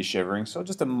intensity shivering, so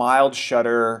just a mild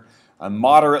shudder, I'm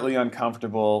moderately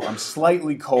uncomfortable, I'm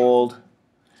slightly cold.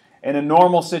 In a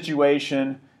normal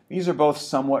situation, these are both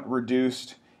somewhat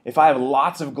reduced. If I have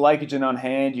lots of glycogen on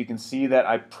hand, you can see that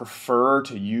I prefer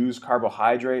to use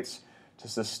carbohydrates to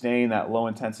sustain that low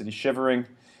intensity shivering.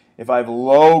 If I have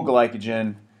low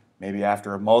glycogen, maybe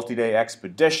after a multi-day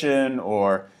expedition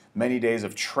or many days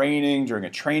of training during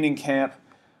a training camp,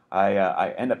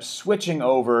 I end up switching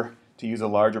over to use a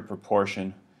larger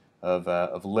proportion of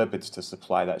lipids to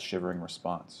supply that shivering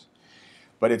response.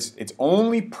 But it's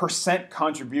only percent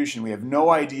contribution. We have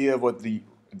no idea of what the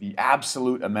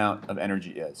absolute amount of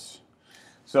energy is.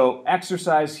 So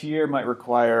exercise here might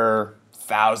require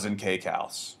 1,000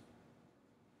 kcals.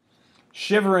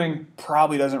 Shivering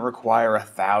probably doesn't require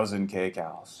 1,000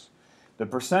 kcals. The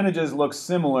percentages look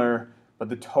similar, but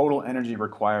the total energy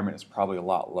requirement is probably a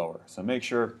lot lower. So make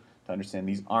sure to understand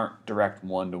these aren't direct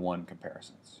one-to-one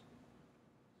comparisons.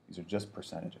 These are just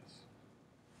percentages.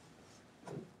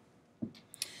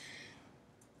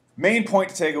 Main point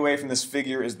to take away from this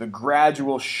figure is the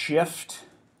gradual shift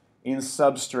in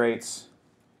substrates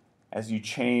as you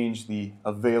change the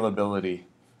availability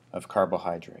of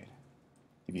carbohydrate.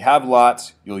 If you have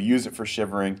lots, you'll use it for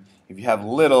shivering. If you have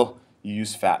little, you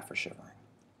use fat for shivering.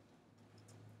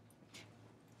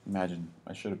 Imagine,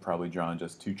 I should have probably drawn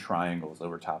just two triangles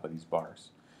over top of these bars.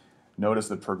 Notice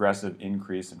the progressive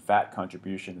increase in fat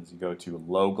contribution as you go to a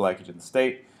low glycogen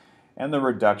state and the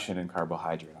reduction in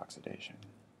carbohydrate oxidation.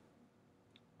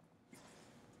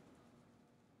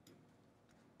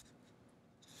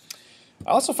 I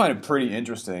also find it pretty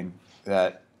interesting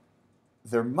that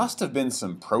there must have been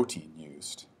some protein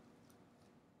used,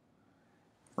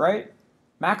 right?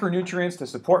 Macronutrients to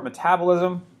support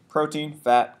metabolism, protein,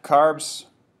 fat, carbs.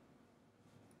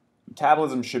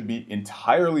 Metabolism should be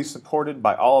entirely supported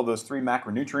by all of those three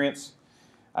macronutrients.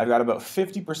 I've got about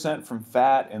 50% from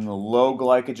fat in the low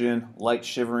glycogen, light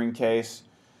shivering case,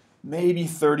 maybe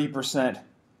 30%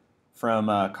 from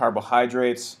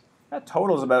carbohydrates. That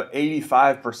totals about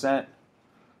 85%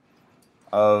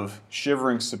 of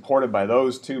shivering supported by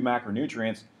those two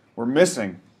macronutrients. We're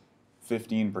missing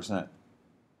 15%.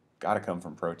 Got to come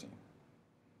from protein.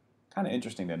 Kind of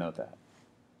interesting to note that.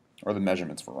 Or the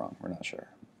measurements were wrong, we're not sure.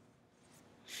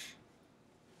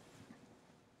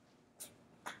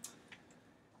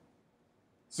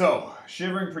 So,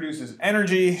 shivering produces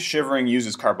energy, shivering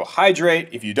uses carbohydrate.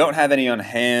 If you don't have any on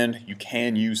hand, you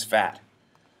can use fat.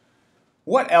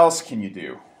 What else can you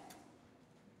do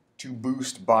to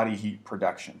boost body heat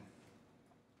production?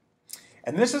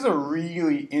 And this is a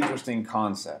really interesting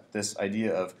concept, this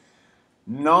idea of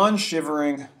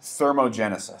non-shivering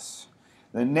thermogenesis.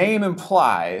 The name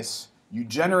implies you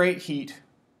generate heat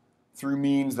through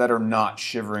means that are not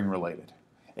shivering related.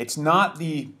 It's not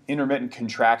the intermittent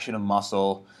contraction of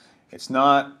muscle. It's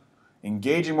not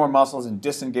engaging more muscles and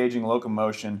disengaging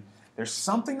locomotion. There's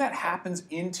something that happens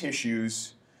in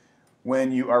tissues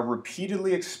when you are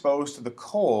repeatedly exposed to the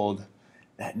cold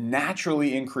that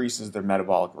naturally increases their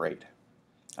metabolic rate.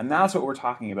 And that's what we're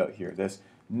talking about here. This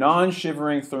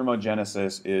non-shivering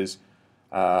thermogenesis is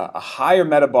a higher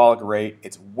metabolic rate.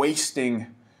 It's wasting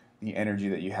the energy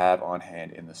that you have on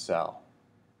hand in the cell.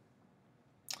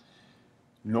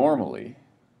 Normally,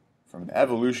 from an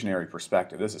evolutionary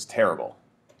perspective, this is terrible.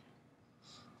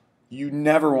 You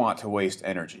never want to waste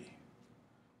energy.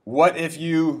 What if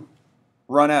you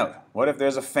run out? What if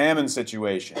there's a famine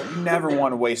situation? You never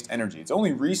want to waste energy. It's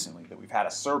only recently that we've had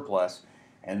a surplus,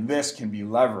 and this can be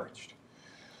leveraged.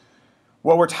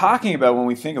 What we're talking about when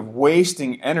we think of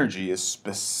wasting energy is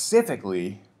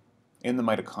specifically in the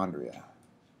mitochondria.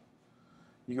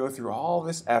 You go through all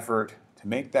this effort to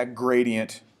make that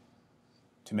gradient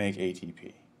to make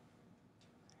ATP.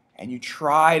 And you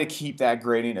try to keep that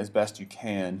gradient as best you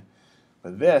can,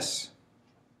 but this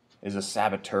is a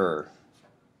saboteur.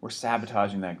 We're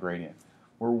sabotaging that gradient.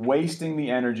 We're wasting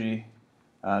the energy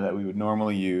that we would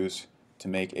normally use to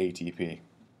make ATP.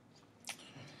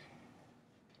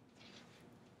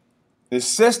 this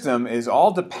system is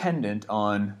all dependent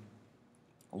on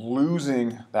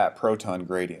losing that proton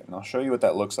gradient. And I'll show you what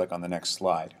that looks like on the next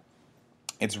slide.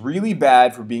 It's really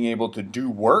bad for being able to do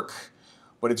work,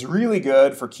 but it's really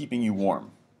good for keeping you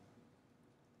warm.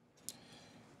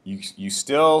 You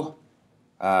still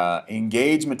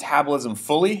engage metabolism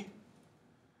fully,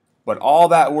 but all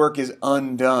that work is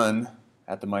undone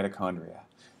at the mitochondria.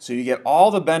 So you get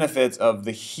all the benefits of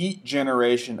the heat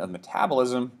generation of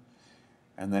metabolism,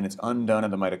 and then it's undone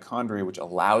at the mitochondria, which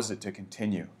allows it to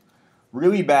continue.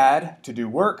 Really bad to do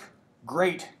work,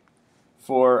 great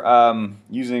for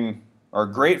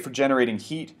great for generating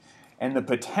heat, and the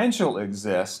potential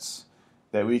exists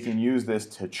that we can use this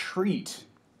to treat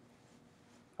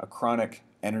a chronic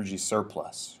energy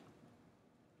surplus.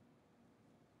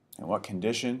 And what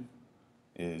condition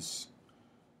is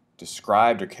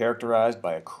described or characterized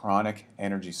by a chronic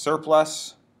energy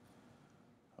surplus?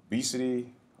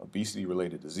 Obesity,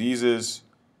 obesity-related diseases,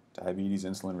 diabetes,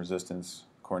 insulin resistance,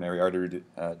 coronary artery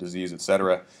disease,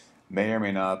 etc., may or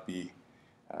may not be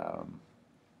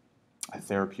a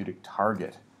therapeutic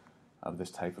target of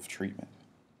this type of treatment.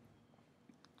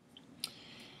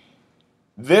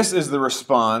 This is the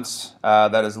response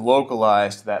that is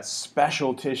localized to that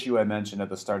special tissue I mentioned at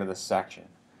the start of this section.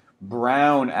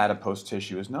 Brown adipose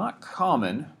tissue is not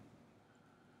common.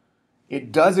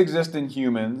 It does exist in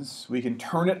humans. We can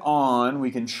turn it on,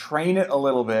 we can train it a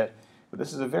little bit, but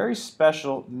this is a very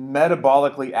special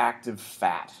metabolically active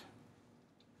fat.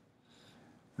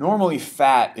 Normally,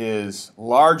 fat is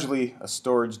largely a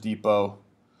storage depot.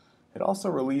 It also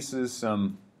releases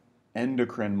some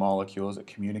endocrine molecules. It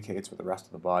communicates with the rest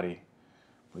of the body.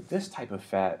 But this type of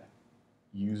fat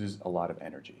uses a lot of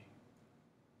energy.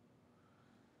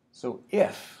 So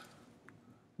if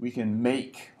we can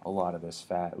make a lot of this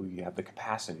fat, we have the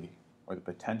capacity or the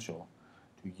potential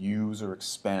to use or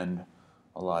expend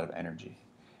a lot of energy.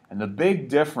 And the big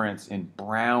difference in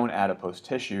brown adipose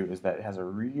tissue is that it has a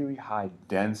really high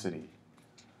density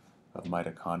of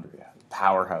mitochondria, the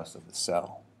powerhouse of the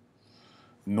cell.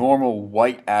 Normal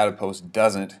white adipose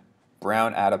doesn't,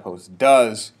 brown adipose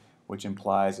does, which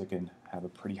implies it can have a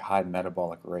pretty high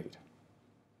metabolic rate.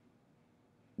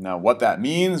 Now, what that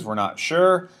means, we're not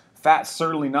sure. Fat's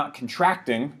certainly not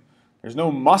contracting. There's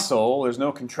no muscle, there's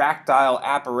no contractile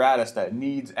apparatus that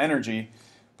needs energy,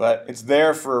 but it's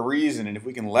there for a reason, and if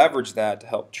we can leverage that to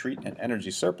help treat an energy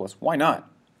surplus, why not?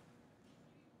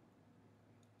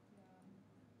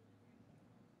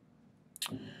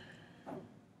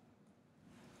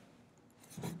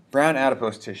 Brown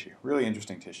adipose tissue, really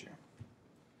interesting tissue.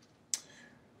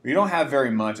 We don't have very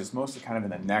much. It's mostly kind of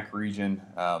in the neck region.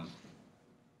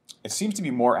 It seems to be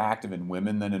more active in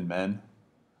women than in men,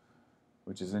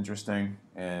 which is interesting,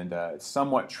 and it's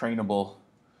somewhat trainable.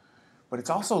 But it's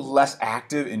also less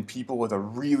active in people with a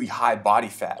really high body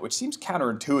fat, which seems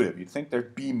counterintuitive. You'd think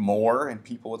there'd be more in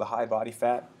people with a high body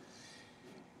fat.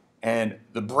 And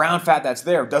the brown fat that's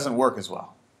there doesn't work as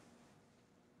well.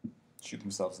 Shoot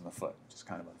themselves in the foot, which is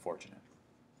kind of unfortunate.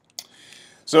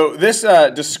 So this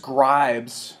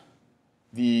describes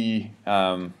the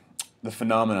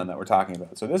phenomenon that we're talking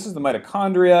about. So this is the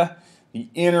mitochondria, the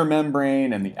inner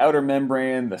membrane and the outer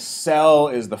membrane. The cell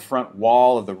is the front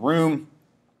wall of the room.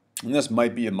 And this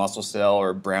might be a muscle cell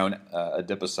or a brown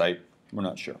adipocyte. We're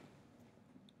not sure.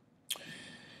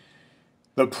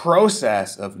 The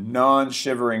process of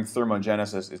non-shivering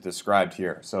thermogenesis is described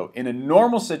here. So in a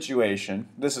normal situation,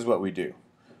 this is what we do.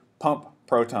 Pump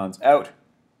protons out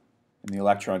in the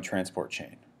electron transport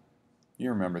chain. You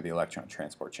remember the electron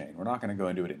transport chain. We're not going to go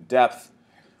into it in depth,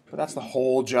 but that's the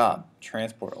whole job.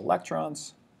 Transport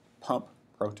electrons, pump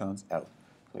protons out.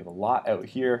 We have a lot out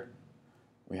here.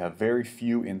 We have very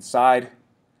few inside,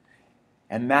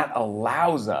 and that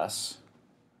allows us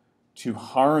to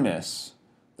harness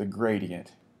the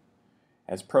gradient.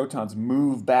 As protons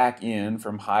move back in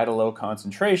from high to low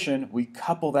concentration, we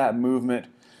couple that movement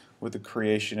with the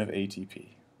creation of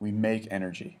ATP. We make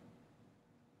energy.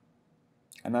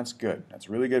 And that's good. That's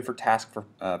really good for task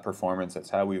performance.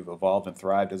 That's how we've evolved and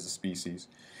thrived as a species.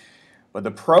 But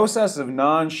the process of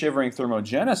non-shivering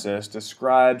thermogenesis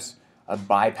describes a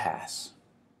bypass.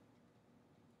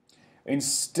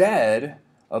 Instead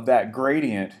of that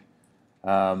gradient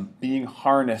being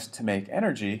harnessed to make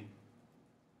energy,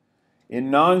 in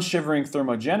non-shivering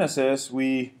thermogenesis,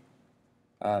 we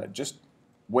just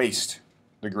waste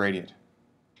the gradient.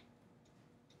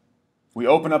 We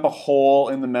open up a hole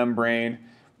in the membrane,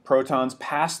 protons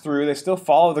pass through, they still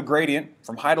follow the gradient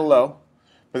from high to low,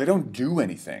 but they don't do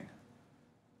anything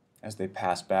as they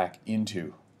pass back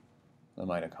into the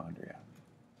mitochondria.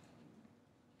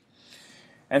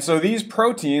 And so these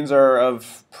proteins are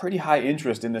of pretty high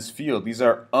interest in this field. These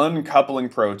are uncoupling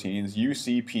proteins,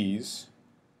 UCPs.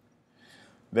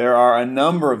 There are a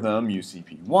number of them,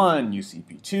 UCP1,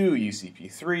 UCP2,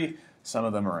 UCP3. Some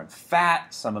of them are in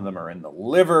fat, some of them are in the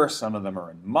liver, some of them are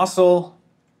in muscle.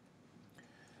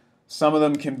 Some of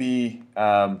them can be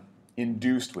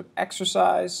induced with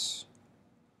exercise.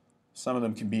 Some of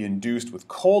them can be induced with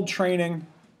cold training.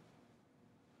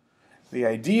 The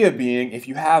idea being, if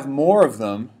you have more of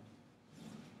them,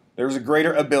 there's a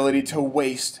greater ability to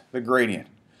waste the gradient.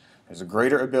 There's a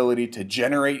greater ability to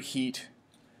generate heat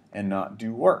and not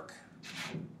do work.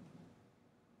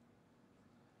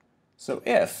 So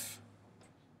if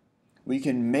we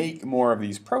can make more of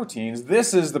these proteins,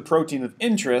 this is the protein of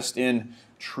interest in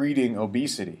treating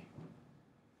obesity.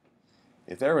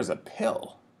 If there was a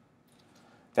pill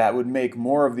that would make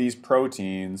more of these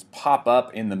proteins pop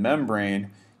up in the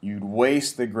membrane, you'd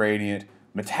waste the gradient.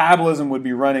 Metabolism would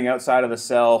be running outside of the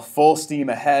cell, full steam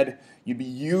ahead. You'd be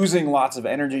using lots of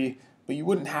energy, but you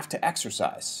wouldn't have to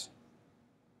exercise.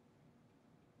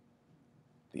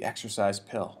 The exercise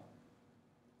pill.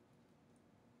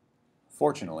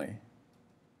 Fortunately,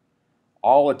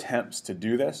 all attempts to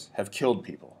do this have killed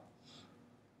people.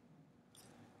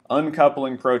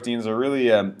 Uncoupling proteins are really,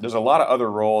 there's a lot of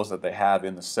other roles that they have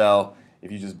in the cell.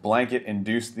 If you just blanket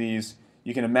induce these,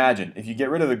 you can imagine, if you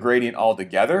get rid of the gradient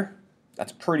altogether,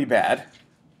 that's pretty bad.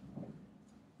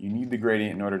 You need the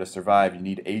gradient in order to survive. You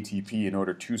need ATP in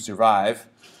order to survive.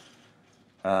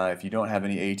 If you don't have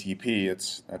any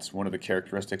ATP, that's one of the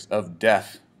characteristics of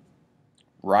death.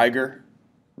 Rigor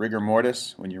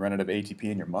mortis, when you run out of ATP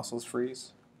and your muscles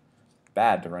freeze,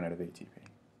 bad to run out of ATP.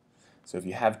 So if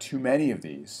you have too many of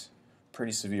these,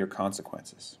 pretty severe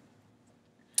consequences.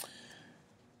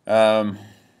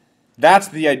 That's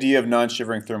the idea of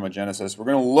non-shivering thermogenesis. We're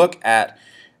going to look at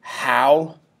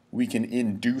how we can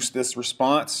induce this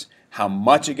response, how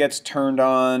much it gets turned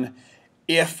on,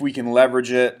 if we can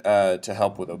leverage it to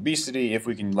help with obesity, if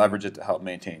we can leverage it to help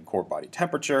maintain core body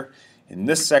temperature. In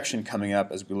this section coming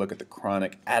up as we look at the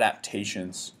chronic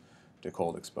adaptations to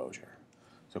cold exposure.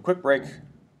 So quick break.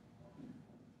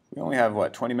 We only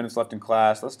have, 20 minutes left in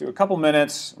class. Let's do a couple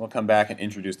minutes. We'll come back and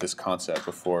introduce this concept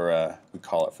before we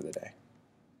call it for the day.